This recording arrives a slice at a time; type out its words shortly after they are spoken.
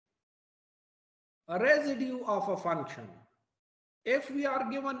a residue of a function. If we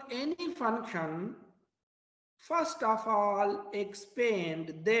are given any function, first of all,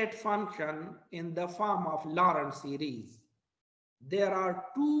 expand that function in the form of Lorentz series. There are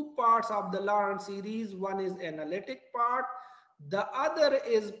two parts of the Lorentz series. One is analytic part, the other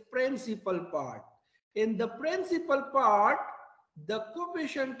is principal part. In the principal part, the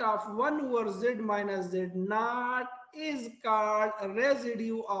coefficient of 1 over z minus z naught is called a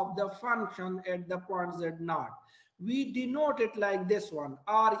residue of the function at the point z naught. We denote it like this one,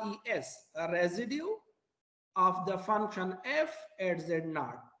 RES, a residue of the function f at z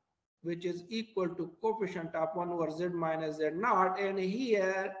naught, which is equal to coefficient of 1 over z minus z naught, and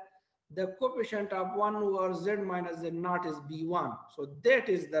here the coefficient of 1 over z minus z naught is b1. So that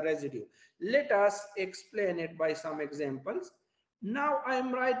is the residue. Let us explain it by some examples. Now I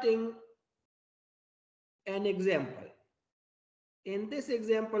am writing an example. In this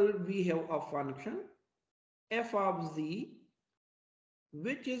example, we have a function f of z,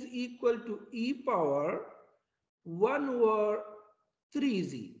 which is equal to e power 1 over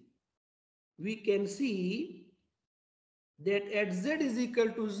 3z. We can see that at z is equal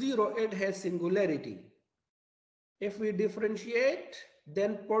to 0, it has singularity. If we differentiate,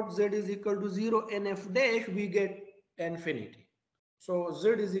 then put z is equal to 0 and f dash, we get infinity. So z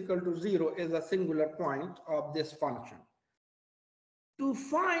is equal to 0 is a singular point of this function. To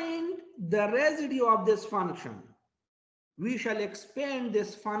find the residue of this function, we shall expand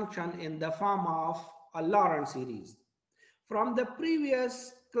this function in the form of a Lorentz series. From the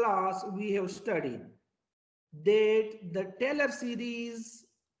previous class, we have studied that the Taylor series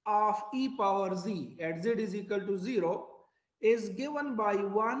of e power z at z is equal to 0 is given by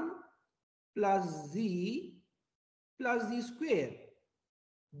 1 plus z square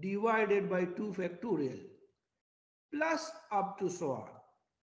divided by 2 factorial plus up to so on.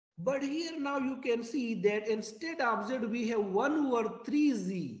 But here now you can see that instead of z we have 1 over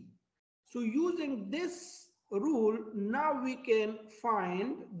 3z. So using this rule, now we can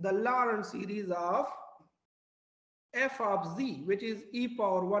find the Lorentz series of f of z, which is e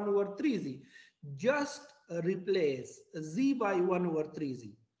power 1 over 3z. Just replace z by 1 over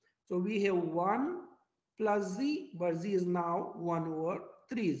 3z. So we have 1 plus z, but z is now 1 over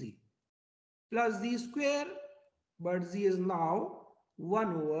 3z. Plus z square, but z is now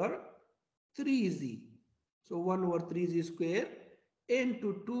 1 over 3z. So 1 over 3z square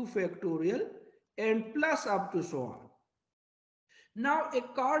into 2 factorial and plus up to so on. Now,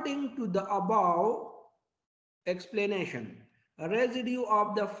 according to the above explanation, a residue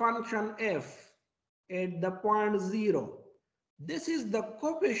of the function f at the point 0, this is the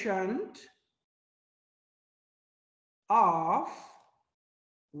coefficient of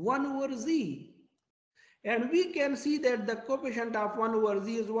 1 over z. And we can see that the coefficient of 1 over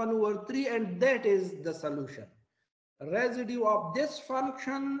z is 1 over 3, and that is the solution. Residue of this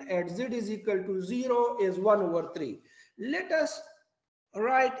function at z is equal to 0 is 1 over 3. Let us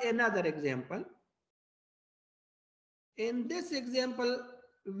write another example. In this example,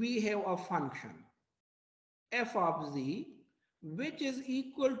 we have a function f of z, which is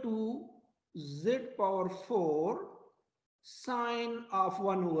equal to z power 4 sine of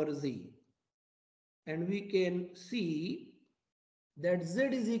 1 over z. And we can see that z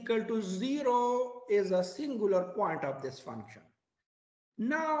is equal to 0 is a singular point of this function.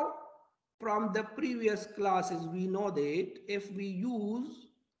 Now, from the previous classes, we know that if we use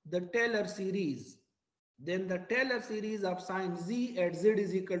the Taylor series, then the Taylor series of sine z at z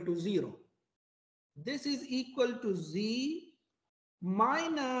is equal to 0. This is equal to z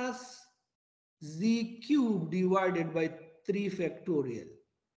minus z cube divided by 3 factorial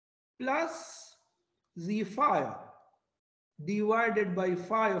plus z5 divided by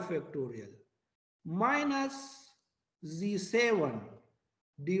 5 factorial minus z7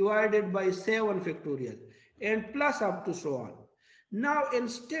 divided by 7 factorial and plus up to so on. Now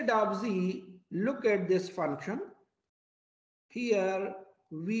instead of z, look at this function. Here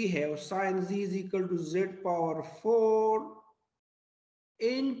we have sine z is equal to z power 4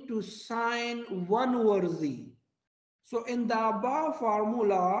 into sine 1 over z. So in the above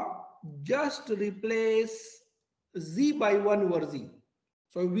formula, just replace z by 1 over z.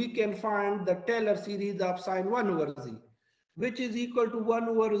 So we can find the Taylor series of sine 1 over z, which is equal to 1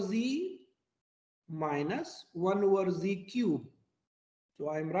 over z minus 1 over z cube. So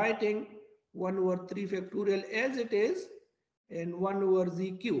I am writing 1 over 3 factorial as it is and 1 over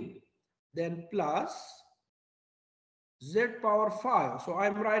z cube. Then plus z power 5. So I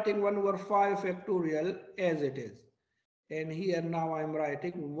am writing 1 over 5 factorial as it is. And here now I am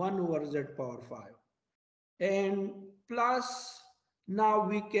writing 1 over z power 5. And plus, now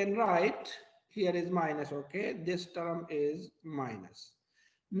we can write here is minus, okay, this term is minus.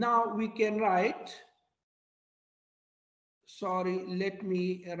 Now we can write, sorry, let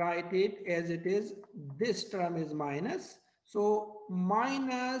me write it as it is. This term is minus, so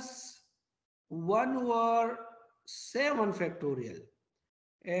minus 1 over 7 factorial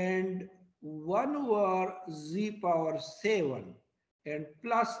and 1 over z power 7 and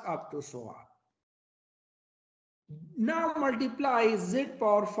plus up to so on. Now multiply z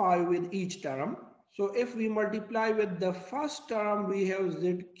power 5 with each term. So if we multiply with the first term, we have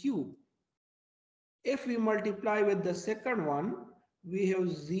z cube. If we multiply with the second one, we have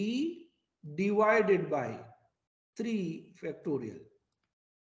z divided by 3 factorial.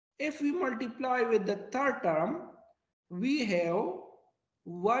 If we multiply with the third term, we have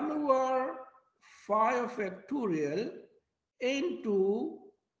 1 over 5 factorial into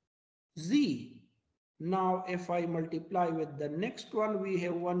z. Now, if I multiply with the next one, we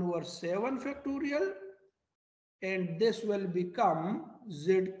have 1 over 7 factorial, and this will become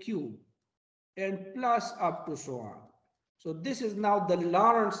z cube and plus up to so on. So this is now the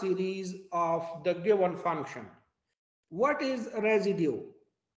Laurent series of the given function. What is residue?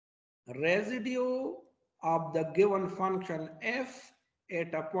 Residue of the given function f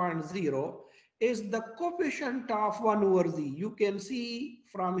at a point 0 is the coefficient of 1 over z. You can see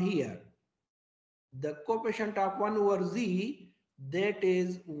from here. The coefficient of 1 over z, that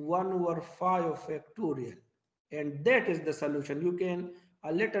is 1 over 5 factorial. And that is the solution. You can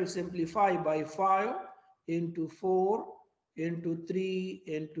a little simplify by 5 into 4 into 3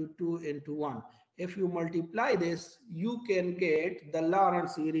 into 2 into 1. If you multiply this, you can get the Laurent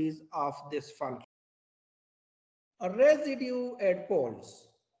series of this function. A residue at poles.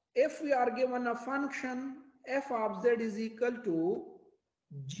 If we are given a function f of z is equal to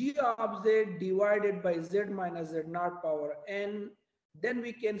g of z divided by z minus z naught power n, then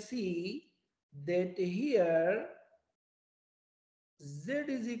we can see that here z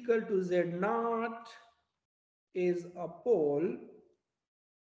is equal to z naught is a pole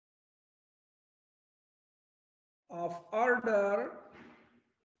of order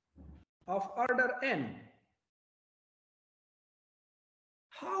n.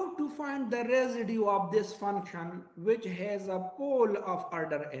 How to find the residue of this function which has a pole of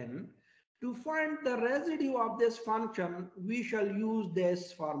order n? To find the residue of this function, we shall use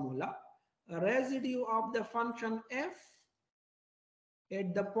this formula. A residue of the function f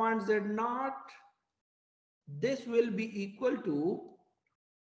at the point z naught, this will be equal to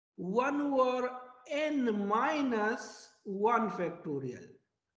 1 over n minus 1 factorial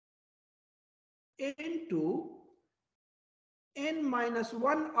into n minus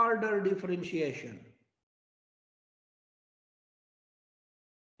 1 order differentiation.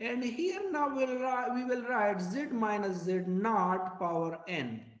 And here now we will write z minus z naught power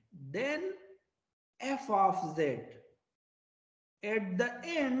n. Then f of z. At the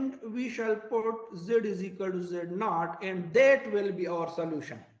end, we shall put z is equal to z naught, and that will be our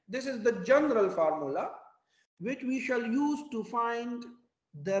solution. This is the general formula which we shall use to find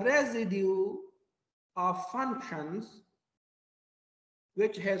the residue of functions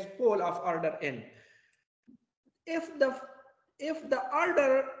which has pole of order n. If the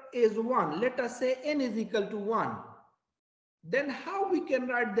order is 1, let us say n is equal to 1, then how we can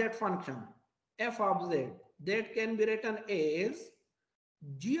write that function f of z? That can be written as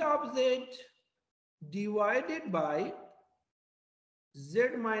g of z divided by z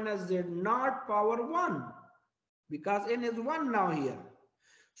minus z naught power 1, because n is 1 now here.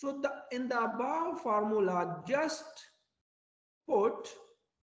 So in the above formula, just put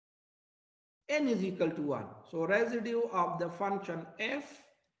n is equal to 1. So residue of the function f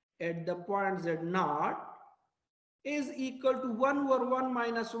at the point z naught is equal to 1 over 1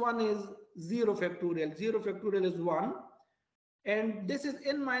 minus 1 is 0 factorial. 0 factorial is 1. And this is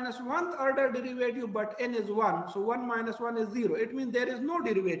n minus 1th order derivative, but n is 1. So 1 minus 1 is 0. It means there is no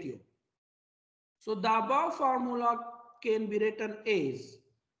derivative. So the above formula can be written as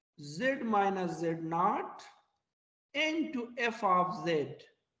z minus z naught into f of z.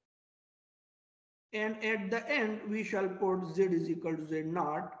 And at the end, we shall put z is equal to z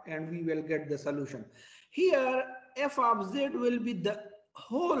naught, and we will get the solution. Here, f of z will be the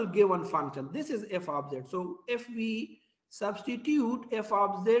whole given function. This is f of z. So if we substitute f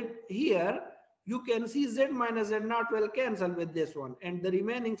of z here, you can see z minus z naught will cancel with this one, and the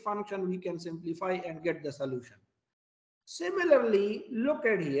remaining function we can simplify and get the solution. Similarly, look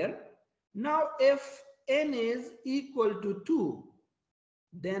at here. Now if n is equal to 2,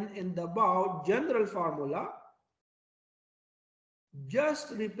 then in the above general formula,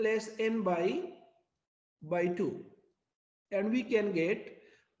 just replace n by 2, and we can get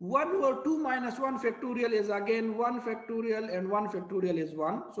 1 over 2 minus 1 factorial is again 1 factorial and 1 factorial is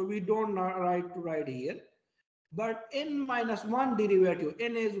 1. So we don't write here. But n minus 1 derivative,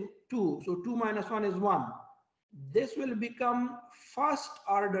 n is 2. So 2 minus 1 is 1. This will become first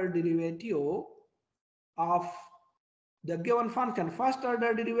order derivative of the given function, first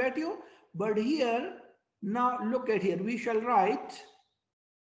order derivative. But here, now look at here, we shall write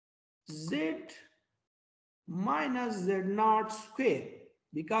z minus z naught square,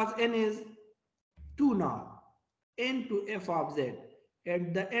 because n is 2 now, n to f of z.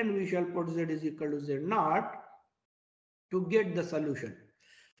 At the end we shall put z is equal to z naught to get the solution.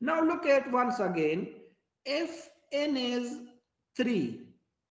 Now look at once again, if n is 3,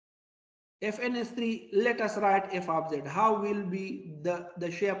 if n is 3, let us write f of z. How will be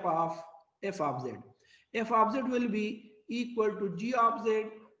the shape of f of z? F of z will be equal to g of z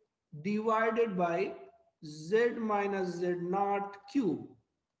divided by z minus z naught cube.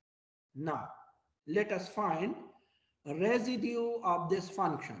 Now, let us find residue of this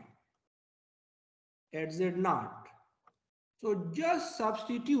function at z naught. So just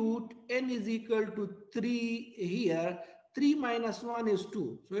substitute n is equal to 3 here. 3 minus 1 is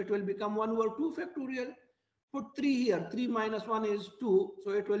 2. So it will become 1 over 2 factorial. Put 3 here. 3 minus 1 is 2.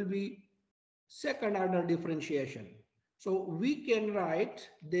 So it will be second order differentiation. So we can write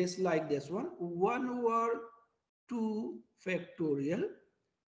this like this one. 1 over 2 factorial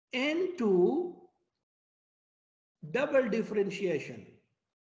into double differentiation.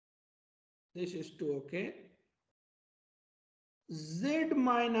 This is 2, okay? Z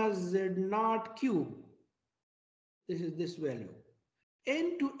minus z naught cube. This is this value.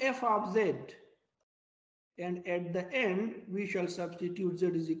 N to f of z. And at the end, we shall substitute z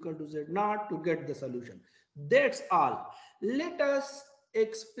is equal to z naught to get the solution. That's all. Let us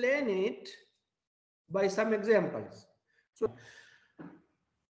explain it by some examples. So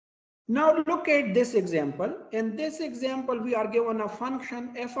now look at this example. In this example, we are given a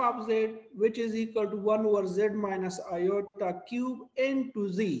function f of z, which is equal to 1 over z minus iota cube n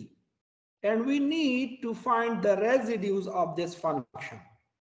to z. And we need to find the residues of this function.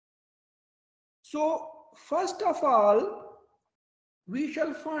 So first of all, we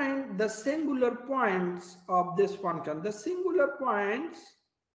shall find the singular points of this function. The singular points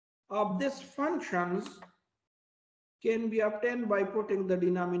of this functions can be obtained by putting the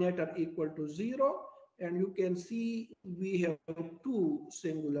denominator equal to 0. And you can see we have two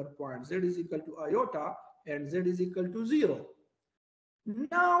singular points. Z is equal to iota and z is equal to 0.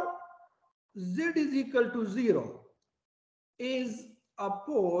 Now, z is equal to 0 is a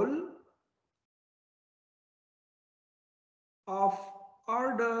pole of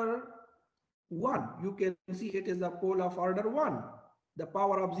order 1. You can see it is a pole of order 1. The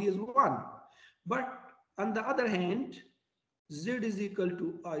power of z is 1. But on the other hand, z is equal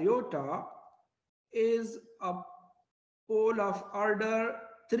to iota is a pole of order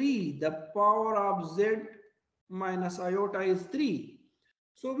 3. The power of z minus iota is 3.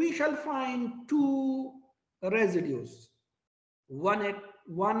 So we shall find two residues. One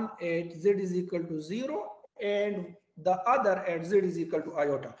at z is equal to 0 and the other at z is equal to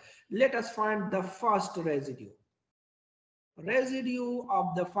iota. Let us find the first residue. Residue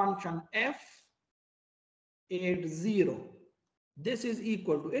of the function f at 0. This is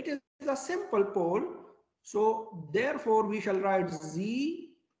equal to, it is a simple pole. So therefore we shall write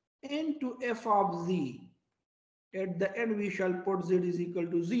z into f of z. At the end we shall put z is equal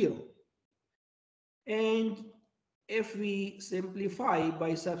to 0. And if we simplify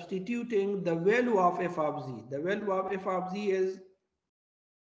by substituting the value of f of z, the value of f of z is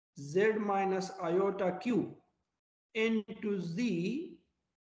z minus iota cube into z.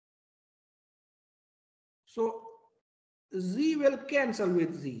 So z will cancel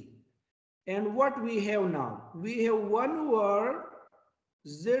with z. And what we have now? We have 1 over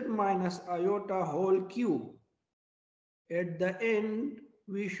z minus iota whole cube. At the end,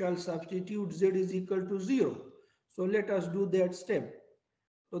 we shall substitute z is equal to 0. So let us do that step.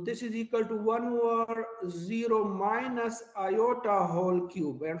 So this is equal to 1 over 0 minus iota whole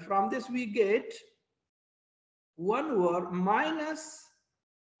cube. And from this we get 1 over minus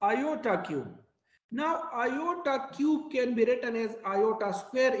iota cube. Now iota cube can be written as iota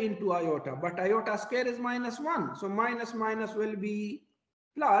square into iota. But iota square is minus 1. So minus minus will be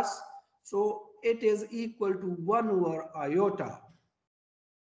plus. So it is equal to 1 over iota.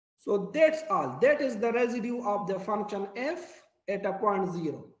 So that's all. That is the residue of the function f at a point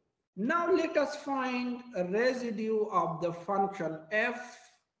 0. Now let us find a residue of the function f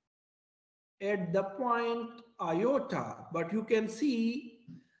at the point iota. But you can see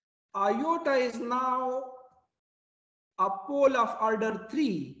iota is now a pole of order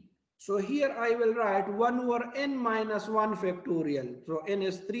 3. So here I will write 1 over n minus 1 factorial. So n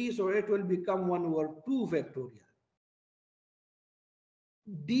is 3, so it will become 1 over 2 factorial.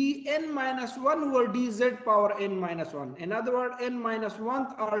 dn minus 1 over dz power n minus 1. In other words, n minus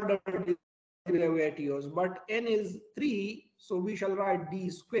 1th order derivatives, but n is 3, so we shall write d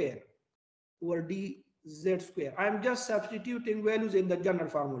square over dz square. I am just substituting values in the general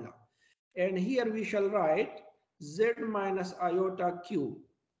formula. And here we shall write z minus iota q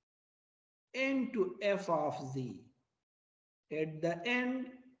into f of z. At the end,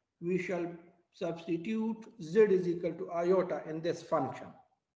 we shall substitute z is equal to iota in this function.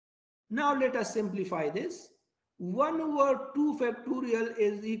 Now let us simplify this. 1 over 2 factorial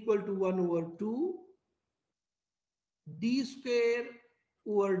is equal to 1 over 2 d square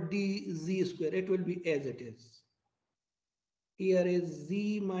over dz square. It will be as it is. Here is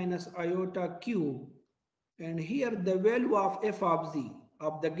z minus iota cube, and here the value of f of z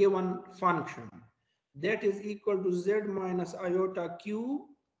of the given function, that is equal to z minus iota cube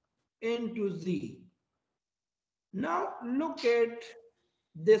into z. Now look at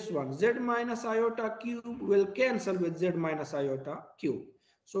this one. Z minus iota cube will cancel with z minus iota cube.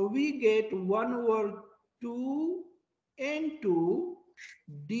 So we get 1 over 2 into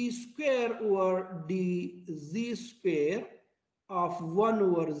d square over dz square of 1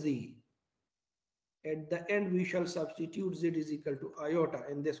 over z. At the end, we shall substitute z is equal to iota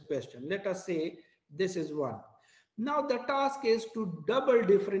in this question. Let us say this is 1. Now the task is to double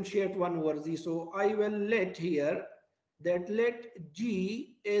differentiate 1 over z. So I will let here that let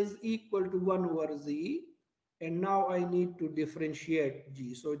g is equal to 1 over z, and now I need to differentiate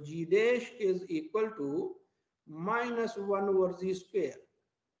g. So g dash is equal to minus 1 over z square.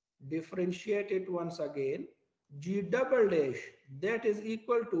 Differentiate it once again. G double dash, that is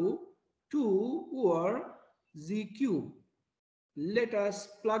equal to 2 over z cube. Let us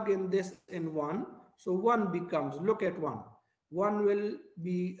plug in this in 1. So 1 becomes, look at 1. 1 will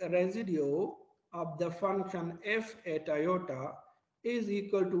be a residue of the function f at iota is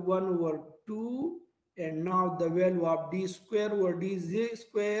equal to 1 over 2, and now the value of d square over dz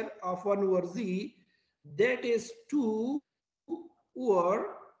square of 1 over z, that is 2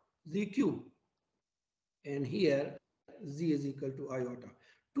 over z cube, and here z is equal to iota.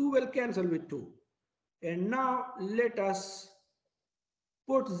 2 will cancel with 2, and now let us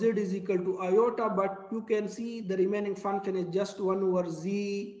put z is equal to iota, but you can see the remaining function is just 1 over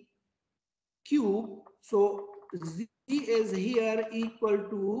z cube. So z is here equal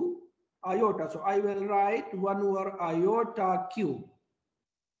to iota. So I will write 1 over iota cube.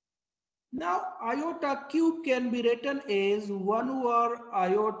 Now iota cube can be written as 1 over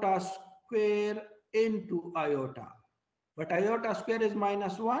iota square into iota. But iota square is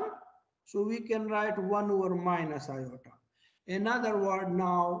minus 1. So we can write 1 over minus iota. In other words,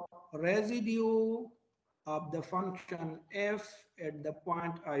 now residue of the function f at the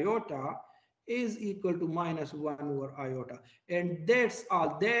point iota is equal to minus 1 over iota. And that's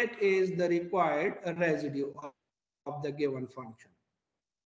all. That is the required residue of the given function.